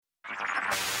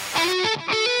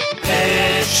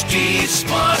HT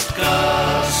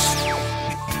Smartcast.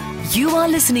 You are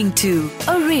listening to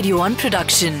a Radio One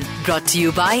production brought to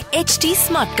you by HT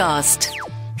Smartcast.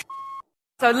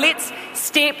 So let's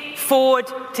step forward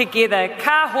together.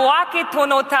 Ka hoake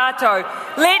tono tātou.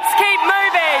 Let's keep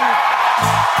moving.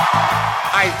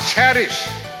 I cherish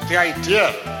the idea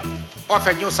of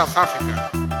a new South Africa.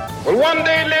 Will one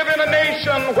day live in a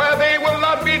nation where they will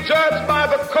not be judged by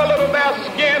the color of their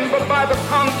skin, but by the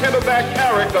content of their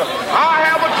character. I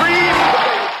have a dream.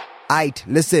 Aight,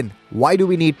 listen, why do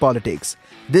we need politics?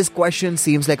 This question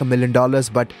seems like $1 million,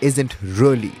 but isn't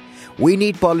really. We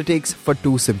need politics for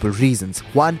two simple reasons.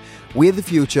 One, we're the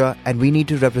future and we need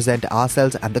to represent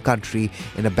ourselves and the country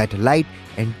in a better light.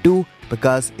 And two,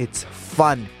 because it's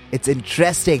fun, it's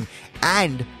interesting,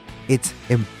 and it's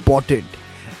important.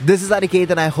 This is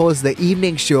Aniket and I host the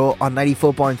evening show on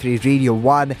 94.3 Radio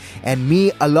 1, and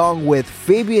me along with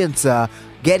Fabian sir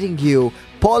getting you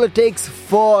Politics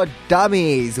for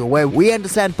Dummies, where we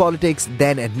understand politics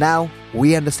then and now.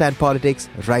 We understand politics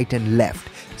right and left.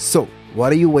 So,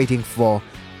 what are you waiting for?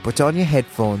 Put on your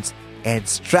headphones and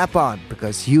strap on,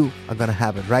 because you are going to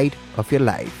have a ride of your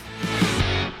life.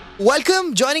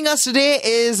 Welcome. Joining us today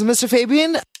is Mr.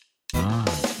 Fabian.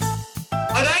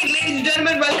 Alright, ladies and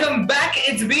gentlemen, welcome back.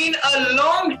 It's been a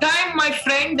long time, my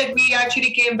friend, that we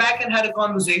actually came back and had a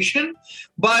conversation.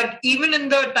 But even in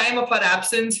the time of our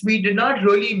absence, we did not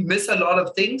really miss a lot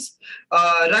of things.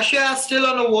 Russia is still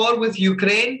on a war with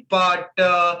Ukraine, but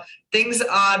things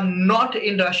are not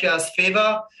in Russia's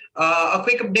favor. A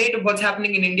quick update of what's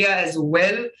happening in India as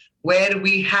well, where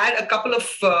we had a couple of,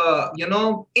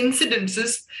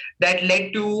 incidences that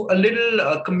led to a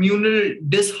little communal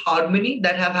disharmony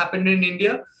that have happened in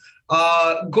India.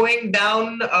 Going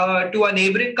down to a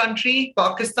neighboring country,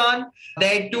 Pakistan,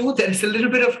 there too, there's a little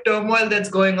bit of turmoil that's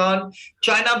going on.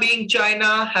 China being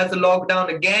China has a lockdown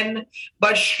again.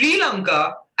 But Sri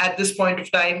Lanka, at this point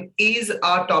of time, is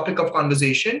our topic of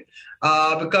conversation.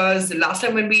 Because last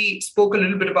time when we spoke a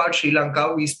little bit about Sri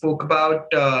Lanka, we spoke about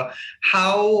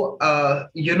how,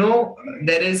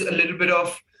 there is a little bit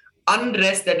of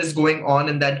unrest that is going on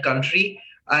in that country.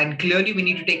 And clearly we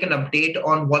need to take an update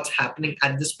on what's happening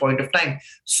at this point of time.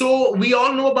 So we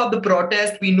all know about the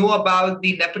protest. We know about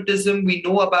the nepotism. We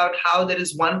know about how there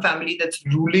is one family that's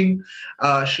ruling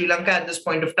Sri Lanka at this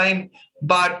point of time.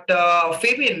 But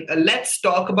Fabian, let's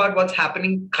talk about what's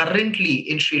happening currently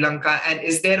in Sri Lanka. And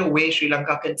is there a way Sri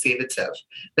Lanka can save itself?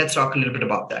 Let's talk a little bit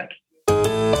about that.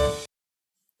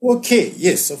 Okay,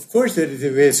 yes, of course there is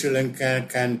a way Sri Lanka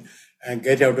can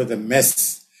get out of the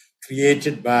mess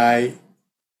created by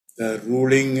the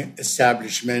ruling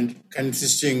establishment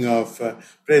consisting of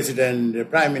president,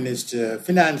 prime minister,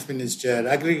 finance minister,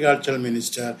 agricultural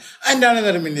minister, and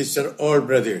another minister, all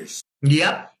brothers.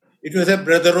 Yeah. It was a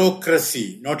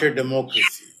brotherocracy, not a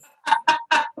democracy.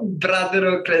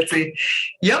 Brotherocracy.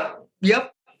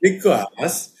 Yep.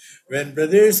 Because when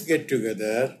brothers get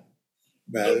together,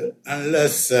 well,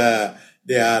 unless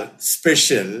they are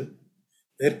special,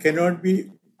 there cannot be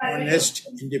honest,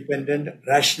 independent,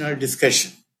 rational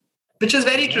discussion. Which is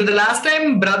very true. The last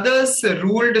time brothers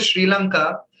ruled Sri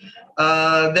Lanka,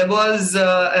 there was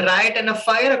a riot and a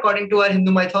fire according to our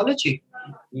Hindu mythology.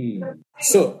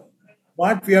 So,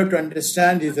 what we have to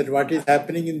understand is that what is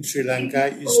happening in Sri Lanka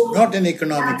is not an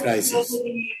economic crisis.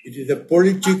 It is a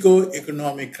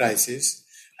politico-economic crisis.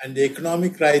 And the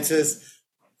economic crisis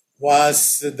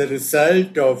was the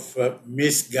result of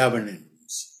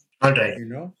misgovernance. All right.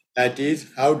 That is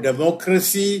how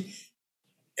democracy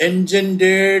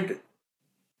engendered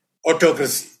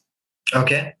autocracy.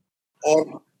 Okay.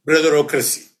 Or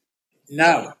brotherocracy.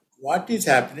 Now, what is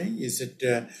happening is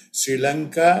that Sri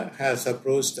Lanka has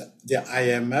approached the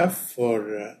IMF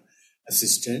for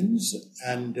assistance,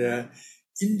 and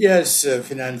India's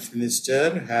finance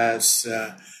minister has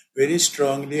very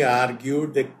strongly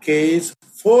argued the case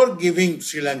for giving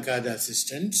Sri Lanka the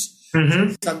assistance.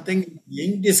 Something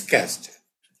being discussed.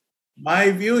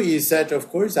 My view is that, of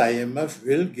course, IMF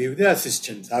will give the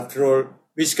assistance. After all,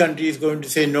 which country is going to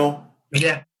say no?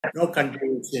 Yeah. No country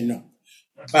will say no.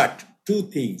 But two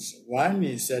things. One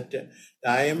is that the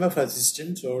IMF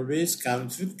assistance always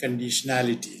comes with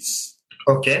conditionalities.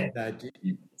 Okay. That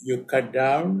you cut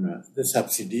down the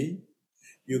subsidy,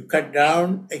 you cut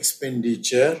down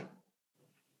expenditure,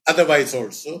 otherwise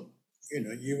also,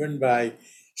 even by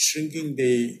shrinking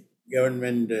the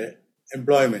government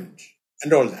employment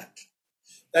and all that.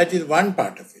 That is one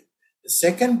part of it. The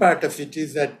second part of it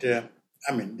is that,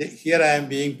 here I am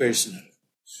being personal.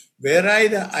 Were I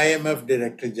the IMF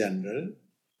Director General,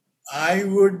 I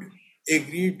would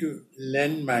agree to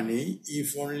lend money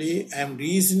if only I am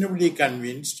reasonably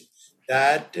convinced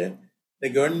that the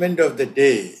government of the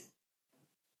day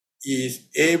is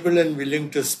able and willing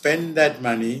to spend that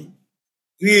money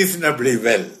reasonably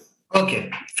well.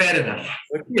 Okay, fair enough.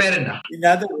 Okay. Fair enough. In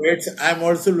other words, I'm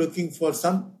also looking for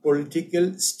some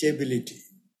political stability.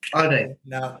 All right.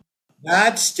 Now,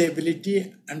 that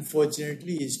stability,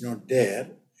 unfortunately, is not there.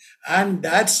 And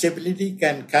that stability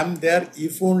can come there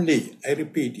if only, I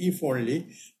repeat, if only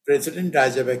President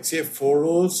Rajapaksa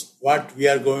follows what we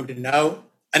are going to now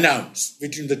announce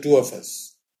between the two of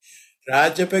us.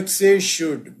 Rajapaksa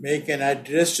should make an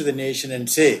address to the nation and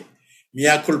say,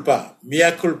 mea culpa,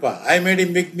 I made a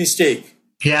big mistake.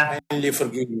 Yeah. Kindly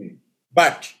forgive me.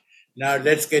 But now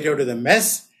let's get out of the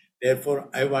mess. Therefore,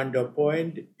 I want to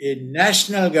appoint a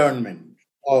national government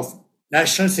of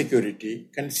national security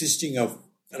consisting of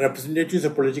representatives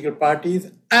of political parties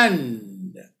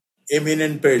and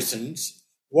eminent persons.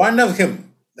 One of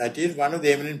them, that is, one of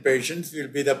the eminent persons will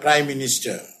be the Prime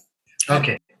Minister.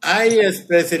 Okay. I, as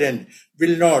President,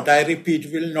 will not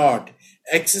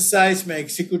exercise my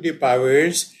executive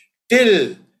powers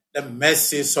till the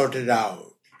mess is sorted out.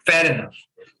 Fair enough.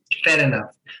 Fair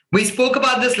enough. We spoke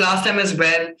about this last time as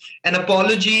well. An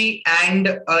apology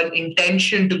and an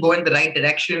intention to go in the right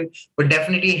direction would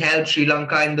definitely help Sri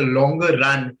Lanka in the longer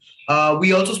run.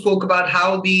 We also spoke about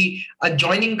how the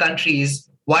adjoining countries,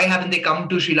 why haven't they come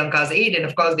to Sri Lanka's aid? And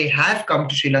of course, they have come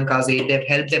to Sri Lanka's aid. They've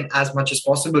helped them as much as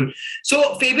possible.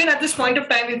 So, Fabian, at this point of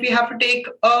time, if we have to take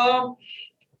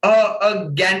a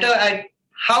gander at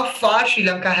how far Sri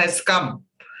Lanka has come,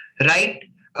 right?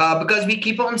 Because we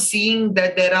keep on seeing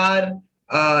that there are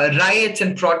riots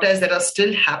and protests that are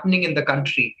still happening in the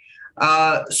country.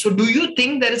 So do you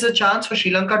think there is a chance for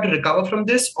Sri Lanka to recover from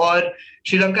this, or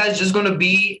Sri Lanka is just going to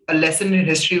be a lesson in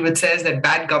history which says that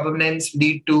bad governance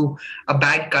lead to a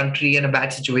bad country and a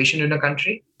bad situation in a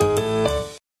country?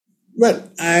 Well,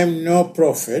 I am no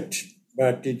prophet,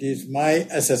 but it is my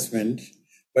assessment.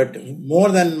 But more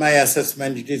than my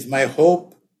assessment, it is my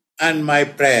hope and my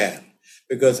prayer.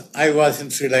 Because I was in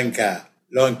Sri Lanka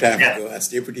long time ago as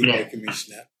Deputy High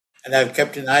Commissioner, and I've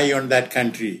kept an eye on that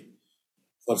country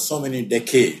for so many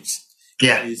decades.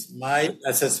 Yeah. It is my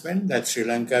assessment that Sri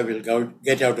Lanka will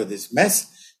get out of this mess,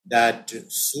 that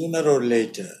sooner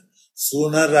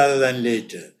rather than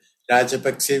later,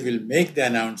 Rajapaksa will make the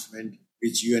announcement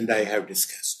which you and I have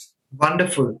discussed.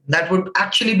 Wonderful. That would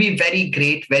actually be very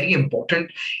great, very important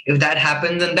if that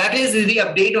happens. And that is the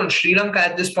update on Sri Lanka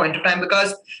at this point of time,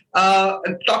 because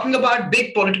talking about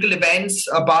big political events,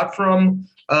 apart from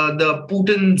the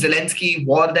Putin-Zelensky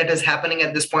war that is happening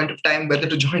at this point of time, whether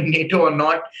to join NATO or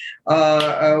not,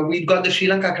 we've got the Sri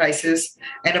Lanka crisis.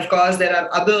 And of course, there are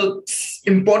other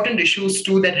important issues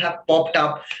too that have popped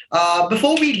up.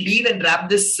 Before we leave and wrap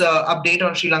this update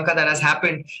on Sri Lanka that has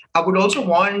happened, I would also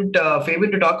want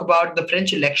Fabian to talk about the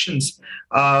French elections.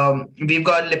 We've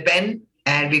got Le Pen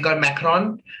and we got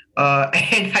Macron.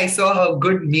 And I saw a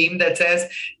good meme that says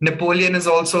Napoleon is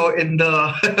also in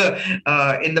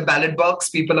the in the ballot box.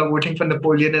 People are voting for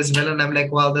Napoleon as well, and I'm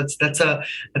like, wow, that's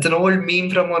an old meme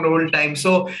from an old time.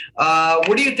 So,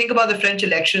 what do you think about the French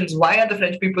elections? Why are the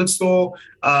French people so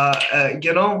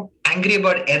angry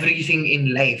about everything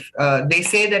in life? They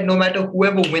say that no matter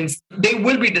whoever wins, they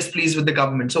will be displeased with the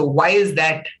government. So, why is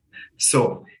that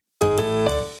so?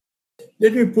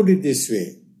 Let me put it this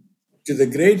way. To the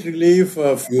great relief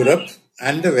of Europe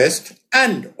and the West,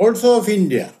 and also of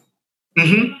India,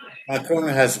 Macron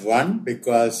has won,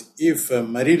 because if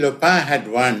Marie Le Pen had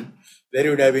won, there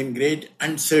would have been great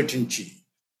uncertainty,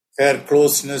 her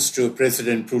closeness to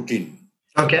President Putin,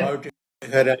 about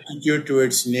her attitude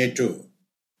towards NATO,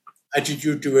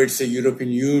 attitude towards the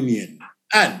European Union.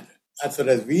 And as far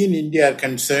as we in India are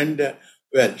concerned,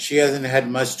 well, she hasn't had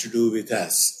much to do with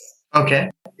us. Okay.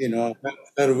 Her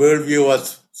worldview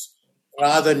was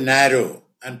rather narrow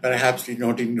and perhaps did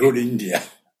not include India.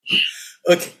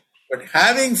 Okay, but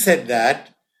having said that,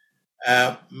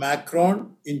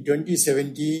 Macron in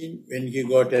 2017, when he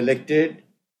got elected,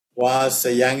 was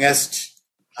the youngest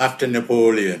after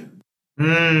Napoleon.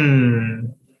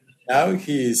 Now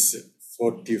he is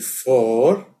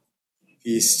 44,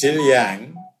 he is still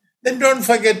young. Then don't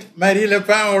forget, Marie Le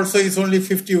Pen also is only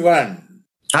 51.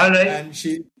 All right. And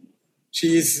she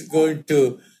is going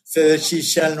to say that she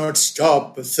shall not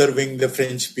stop serving the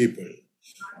French people.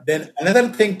 Then another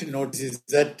thing to notice is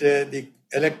that the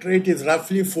electorate is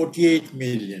roughly 48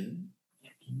 million.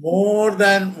 More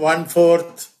than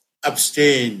 1/4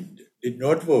 abstained, did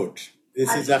not vote.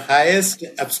 This is the highest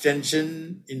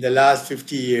abstention in the last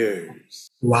 50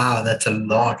 years. Wow, that's a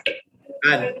lot.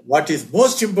 And what is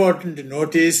most important to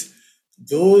notice,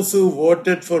 those who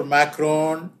voted for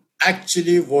Macron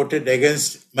actually voted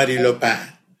against Marie Le Pen,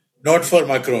 not for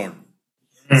Macron.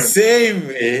 Same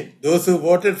way, those who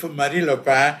voted for Marine Le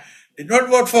Pen did not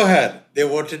vote for her. They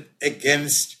voted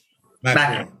against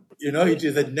Macron. It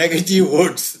is the negative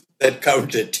votes that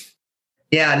counted.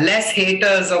 Yeah, less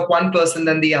haters of one person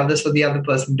than the other, so the other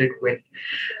person did win.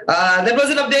 That was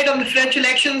an update on the French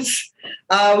elections.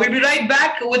 We'll be right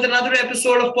back with another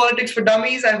episode of Politics for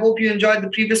Dummies. I hope you enjoyed the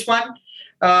previous one.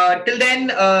 Till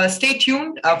then, stay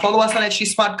tuned. Follow us on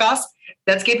HT Smartcast.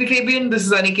 That's KP Fabian. This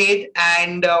is Aniket.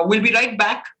 And we'll be right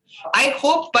back. I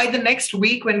hope by the next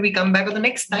week when we come back, or the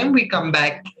next time we come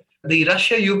back, the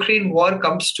Russia-Ukraine war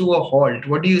comes to a halt.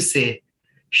 What do you say?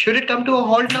 Should it come to a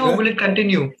halt now, or will it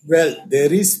continue? Well,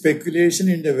 there is speculation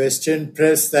in the Western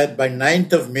press that by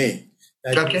 9th of May,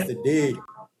 that is the day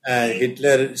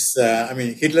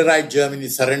Hitlerite Germany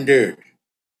surrendered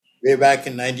way back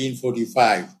in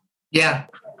 1945. Yeah.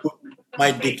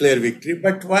 Might declare victory.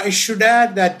 But I should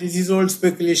add that this is all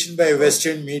speculation by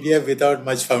Western media without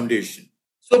much foundation.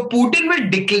 So Putin will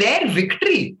declare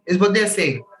victory, is what they're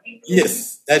saying.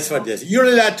 Yes, that's what they're saying.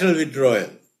 Unilateral withdrawal.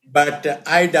 But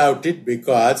I doubt it,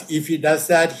 because if he does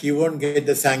that, he won't get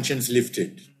the sanctions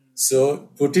lifted. So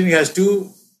Putin has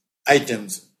two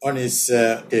items on his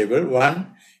table.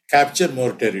 One, capture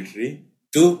more territory.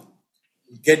 Two,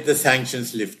 get the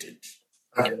sanctions lifted.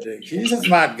 And he's a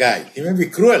smart guy. He may be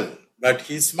cruel, but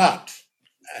he's smart.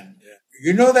 And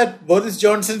you know that Boris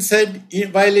Johnson said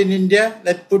while in India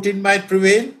that Putin might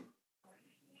prevail?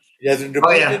 He hasn't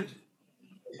reported.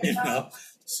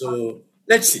 So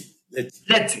let's see.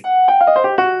 Let's see.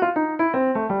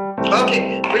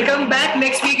 Okay, we'll come back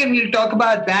next week and we'll talk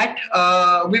about that.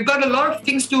 We've got a lot of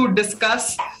things to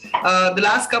discuss. The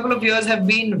last couple of years have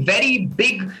been very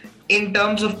big in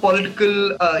terms of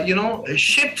political,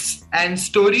 shifts and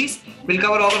stories. We'll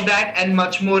cover all of that and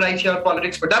much more right here on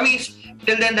Politics for Dummies.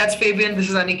 Till then, that's Fabian. This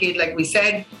is Aniket, like we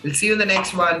said. We'll see you in the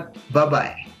next one.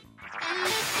 Bye-bye.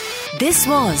 This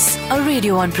was a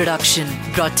Radio 1 production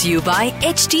brought to you by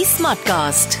HT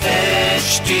Smartcast.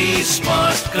 HT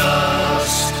Smartcast.